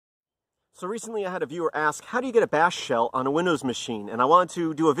So recently I had a viewer ask, how do you get a bash shell on a Windows machine? And I wanted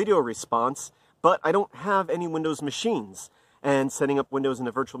to do a video response, but I don't have any Windows machines. And setting up Windows in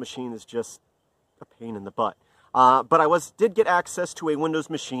a virtual machine is just a pain in the butt. But I did get access to a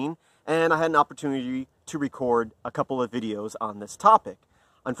Windows machine, and I had an opportunity to record a couple of videos on this topic.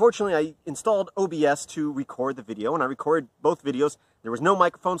 Unfortunately, I installed OBS to record the video, and I recorded both videos. There was no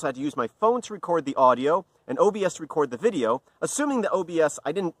microphone, so I had to use my phone to record the audio, and OBS to record the video, assuming that OBS,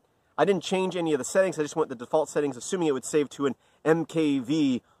 I didn't change any of the settings. I just went the default settings, assuming it would save to an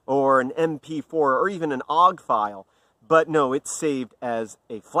MKV or an MP4 or even an OGG file. But no, it's saved as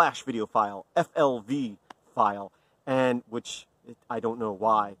a Flash video file, FLV file, and which I don't know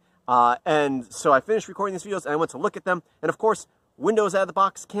why. And so I finished recording these videos, and I went to look at them, and of course, Windows out of the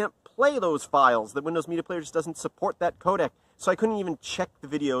box can't play those files. The Windows Media Player just doesn't support that codec, so I couldn't even check the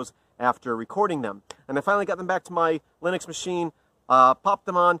videos after recording them. And I finally got them back to my Linux machine, popped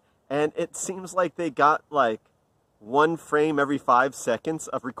them on, and it seems like they got like 1 frame every 5 seconds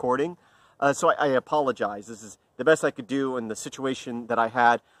of recording. So I apologize. This is the best I could do in the situation that I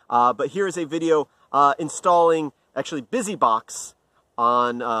had. But here is a video installing actually Busybox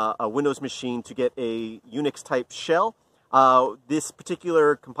on a Windows machine to get a Unix type shell. This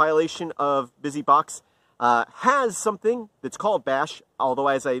particular compilation of Busybox has something that's called bash, although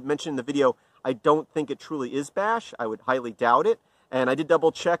as I mentioned in the video, I don't think it truly is bash. I would highly doubt it. And I did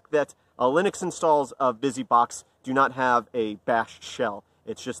double check that Linux installs of Busybox do not have a bash shell.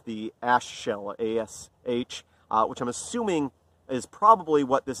 It's just the ash shell, ASH, which I'm assuming is probably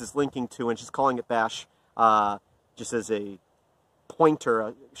what this is linking to, and just calling it bash just as a pointer,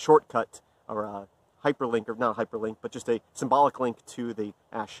 a shortcut, or a hyperlink, or not a hyperlink, but just a symbolic link to the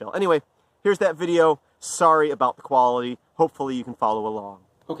ash shell. Anyway, here's that video. Sorry about the quality. Hopefully you can follow along.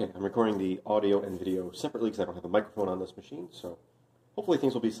 Okay, I'm recording the audio and video separately because I don't have a microphone on this machine, so hopefully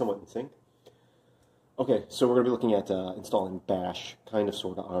things will be somewhat in sync. Okay, so we're going to be looking at installing bash, kind of,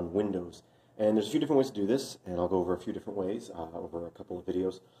 sort of, on Windows. And there's a few different ways to do this, and I'll go over a few different ways over a couple of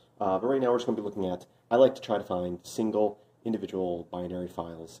videos. But right now we're just going to be looking at, I like to try to find single, individual binary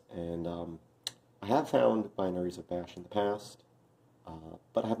files. And I have found binaries of bash in the past,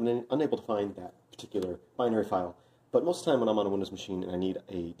 but I have been unable to find that particular binary file. But most of the time when I'm on a Windows machine and I need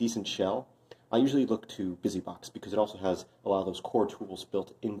a decent shell, I usually look to Busybox because it also has a lot of those core tools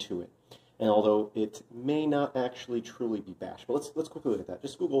built into it. And although it may not actually truly be bash, but let's quickly look at that.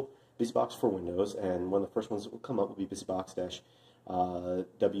 Just Google Busybox for Windows, and one of the first ones that will come up will be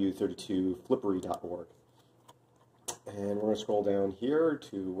busybox-w32flippery.org. And we're going to scroll down here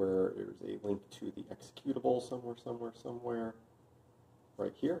to where there's a link to the executable somewhere,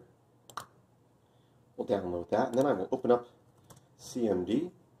 right here. We'll download that, and then I will open up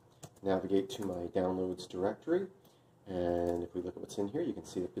CMD, navigate to my downloads directory, and if we look at what's in here, you can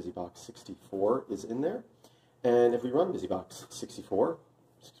see that Busybox 64 is in there. And if we run Busybox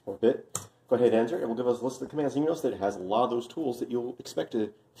 64-bit, go ahead and enter. It will give us a list of the commands. And you notice that it has a lot of those tools that you'll expect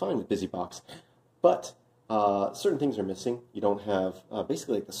to find with Busybox. But certain things are missing. You don't have,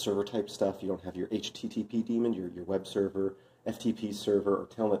 basically like the server type stuff. You don't have your HTTP daemon, your web server, FTP server, or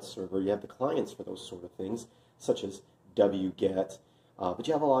telnet server. You have the clients for those sort of things, such as wget. But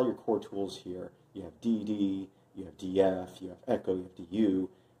you have a lot of your core tools here. You have DD, you have DF, you have Echo, you have DU, you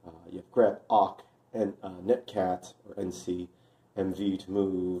have grep, awk, and netcat, or NC, MV to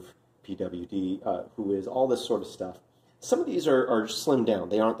move, PWD, who is, all this sort of stuff. Some of these are slimmed down.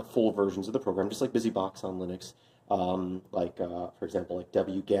 They aren't the full versions of the program, just like Busybox on Linux. For example, like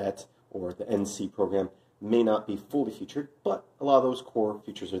wget or the NC program may not be fully featured, but a lot of those core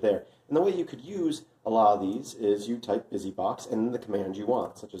features are there. And the way you could use a lot of these is you type Busybox and then the command you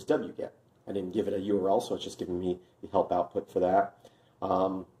want, such as wget. I didn't give it a URL, so it's just giving me the help output for that.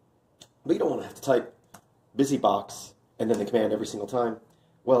 But you don't want to have to type Busybox and then the command every single time.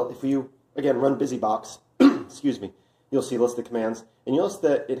 Well, if you, again, run Busybox, excuse me, you'll see a list of the commands. And you'll notice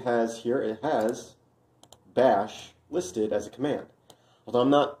that it has bash listed as a command. Although I'm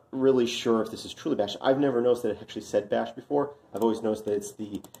not really sure if this is truly bash. I've never noticed that it actually said bash before. I've always noticed that it's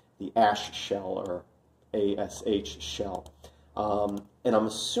the ash shell, or ASH shell. And I'm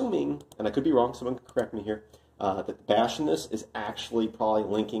assuming, and I could be wrong, someone can correct me here, that the bash in this is actually probably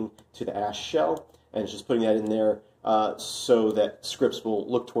linking to the ash shell, and it's just putting that in there so that scripts will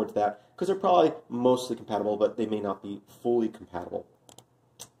look towards that, because they're probably mostly compatible, but they may not be fully compatible.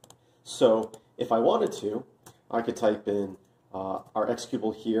 So if I wanted to, I could type in our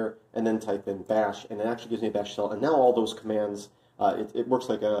executable here, and then type in bash, and it actually gives me a bash shell, and now all those commands, it works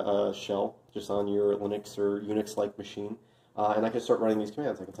like a shell, just on your Linux or Unix-like machine. And I can start running these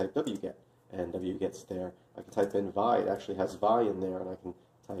commands. I can type wget, and wget's there. I can type in vi. It actually has vi in there, and I can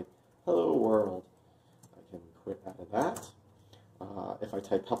type hello I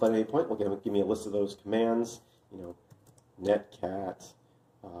type help at any point, will give me a list of those commands, you know, netcat,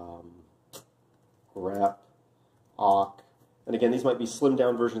 grep, awk. And again, these might be slimmed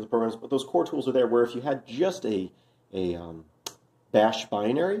down versions of programs, but those core tools are there where if you had just a bash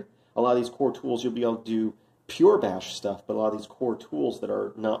binary, a lot of these core tools you'll be able to do pure bash stuff, but a lot of these core tools that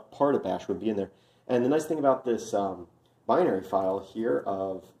are not part of bash would be in there. And the nice thing about this binary file here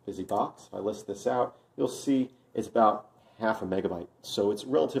of Busybox, if I list this out, you'll see it's about half a megabyte. So it's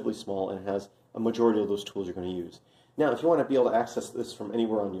relatively small and it has a majority of those tools you're going to use. Now, if you want to be able to access this from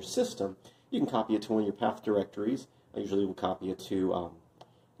anywhere on your system, you can copy it to one of your path directories. I usually will copy it to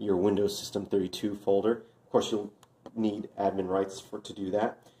your Windows System 32 folder. Of course, you'll need admin rights to do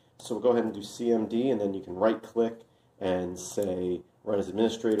that. So we'll go ahead and do CMD, and then you can right-click and say Run as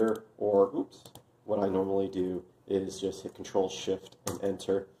Administrator, or, oops, what I normally do is just hit Control-Shift and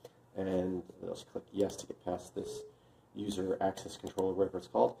Enter, and I'll just click Yes to get past this user access controller, whatever it's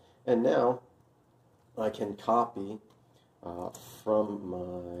called. And now I can copy from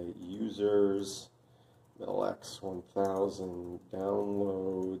my users, LX1000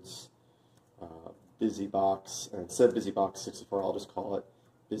 downloads, Busybox, and instead of Busybox 64, I'll just call it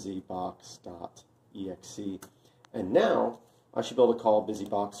busybox.exe. And now I should be able to call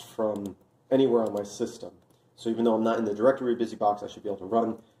Busybox from anywhere on my system. So even though I'm not in the directory of Busybox, I should be able to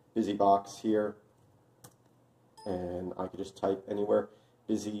run Busybox here, and I could just type anywhere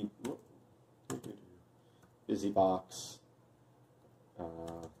Busybox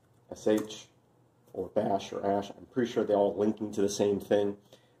sh or bash or ash. I'm pretty sure they're all linking to the same thing.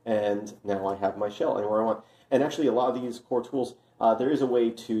 And now I have my shell anywhere I want. And actually, a lot of these core tools, there is a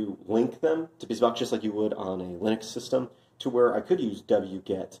way to link them to Busybox just like you would on a Linux system, to where I could use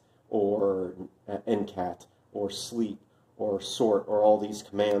wget or ncat or sleep or sort or all these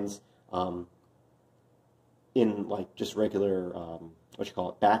commands in like just regular,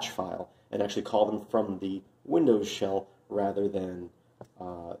 batch file, and actually call them from the Windows shell rather than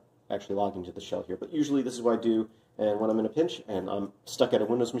actually logging to the shell here. But usually this is what I do, and when I'm in a pinch and I'm stuck at a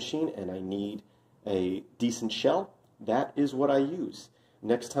Windows machine and I need a decent shell, that is what I use.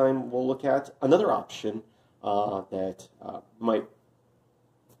 Next time we'll look at another option that might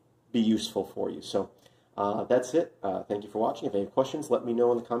be useful for you. So that's it. Thank you for watching. If you have any questions, let me know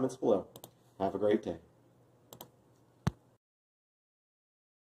in the comments below. Have a great day.